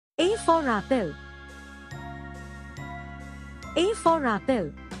A for apple. A for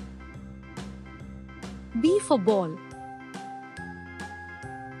apple. B for ball.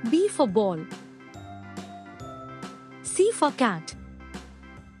 B for ball. C for cat.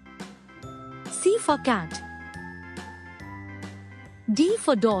 C for cat. D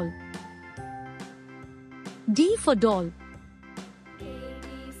for doll. D for doll.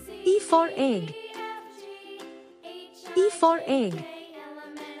 E for egg. E for egg.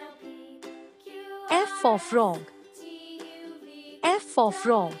 F for frog. F for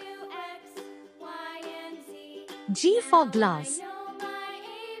frog. G for glass.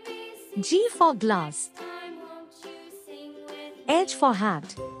 G for glass. H for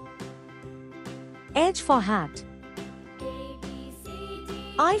hat. H for hat.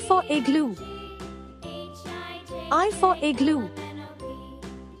 I for igloo. I for igloo.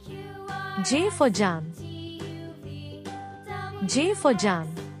 J for jam. J for jam.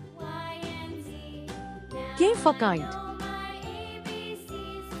 K for kite.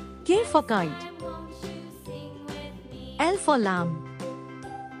 K for kite. L for lamb.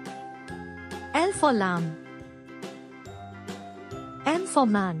 L for lamb. M for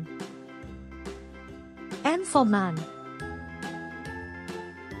man. M for man.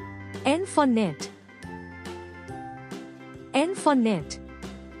 N for net. N for net.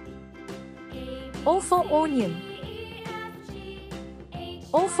 O for onion.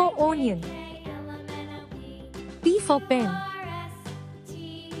 O for onion. P for pen.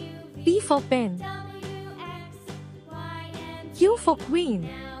 P for pen. Q for queen.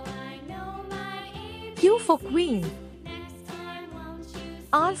 Q for queen.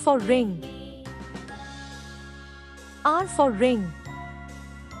 R for ring. R for ring.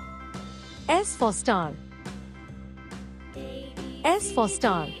 S for star. S for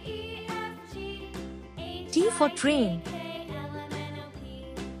star. T for train.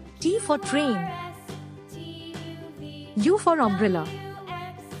 T for train. U for umbrella.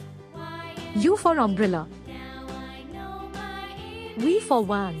 U for umbrella. V for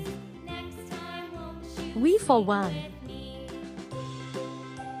van. V for van.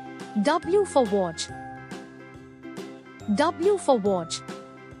 W for watch. W for watch.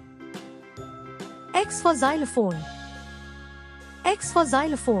 X for xylophone. X for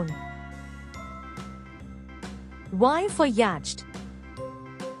xylophone. Y for yacht.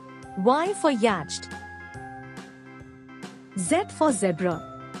 Y for yacht. Z for zebra.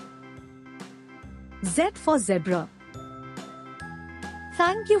 Z for zebra.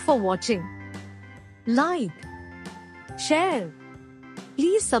 Thank you for watching. Like, share.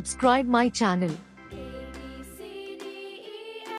 Please subscribe my channel.